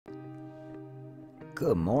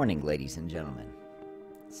Good morning, ladies and gentlemen.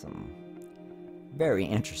 Some very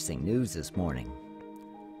interesting news this morning.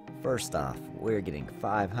 First off, we're getting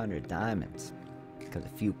 500 diamonds because a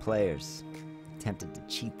few players attempted to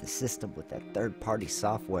cheat the system with that third-party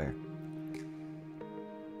software.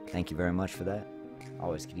 Thank you very much for that.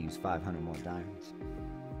 Always could use 500 more diamonds.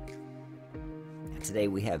 And today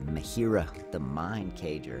we have Mehira, the Mind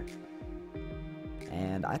Cager.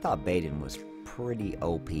 And I thought Baden was pretty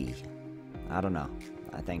OP. I don't know.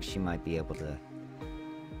 I think she might be able to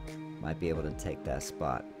take that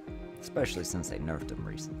spot, especially since they nerfed him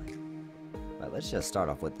recently. But let's just start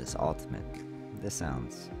off with this ultimate. This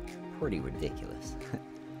sounds pretty ridiculous.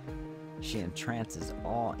 She entrances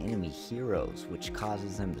all enemy heroes, which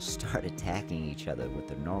causes them to start attacking each other with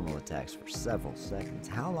their normal attacks for several seconds.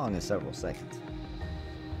 How long is several seconds?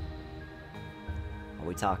 Are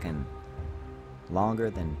we talking longer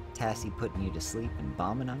than Tassie putting you to sleep and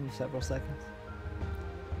bombing on you several seconds?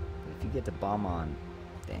 If you get to bomb on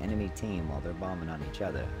the enemy team while they're bombing on each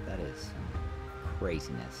other, that is some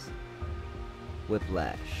craziness.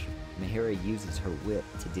 Whiplash. Mehira uses her whip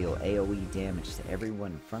to deal AoE damage to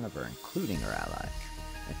everyone in front of her, including her allies.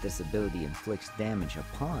 If this ability inflicts damage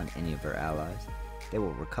upon any of her allies, they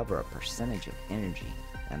will recover a percentage of energy,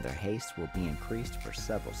 and their haste will be increased for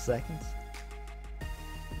several seconds.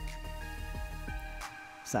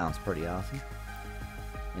 Sounds pretty awesome.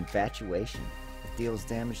 Infatuation deals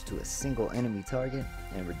damage to a single enemy target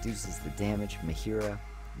and reduces the damage Mehira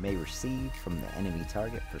may receive from the enemy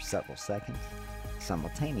target for several seconds.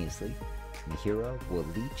 Simultaneously, Mehira will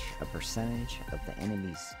leech a percentage of the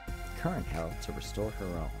enemy's current health to restore her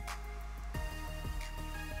own.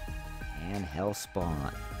 And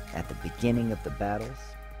Hellspawn. At the beginning of the battles,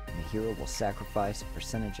 Mehira will sacrifice a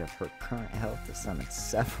percentage of her current health to summon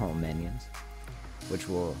several minions, which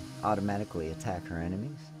will automatically attack her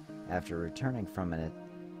enemies. After returning from an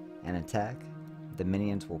attack, the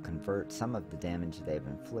minions will convert some of the damage they've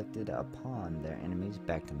inflicted upon their enemies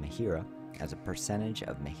back to Mehira. As a percentage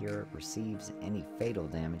of Mehira receives any fatal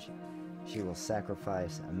damage, she will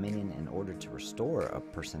sacrifice a minion in order to restore a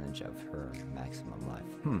percentage of her maximum life.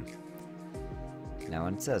 Now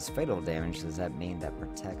when it says fatal damage, does that mean that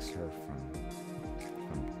protects her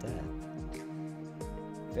from death?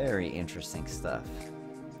 Very interesting stuff.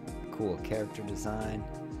 Cool character design.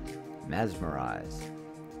 Mesmerize.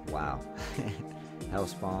 Wow.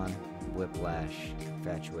 Hellspawn, Whiplash,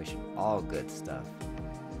 Infatuation, all good stuff.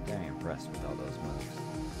 Very impressed with all those moves.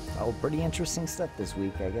 Oh, pretty interesting stuff this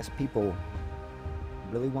week. I guess people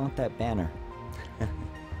really want that banner.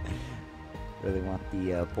 Really want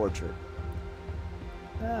the portrait.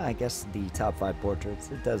 I guess the top 5 portraits,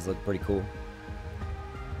 it does look pretty cool.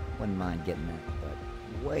 Wouldn't mind getting that,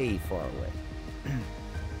 but way far away.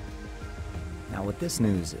 Now with this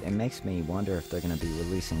news, it makes me wonder if they're going to be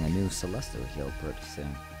releasing a new Celestial Heal pretty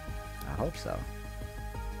soon. I hope so.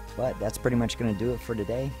 But that's pretty much going to do it for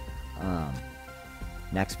today.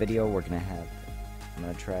 Next video I'm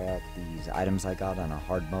going to try out these items I got on a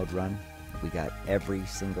hard mode run. We got every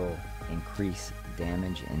single increase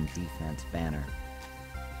damage and defense banner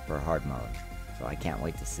for hard mode. So I can't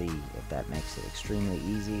wait to see if that makes it extremely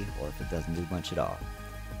easy or if it doesn't do much at all.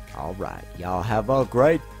 Alright, y'all have a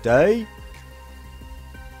great day!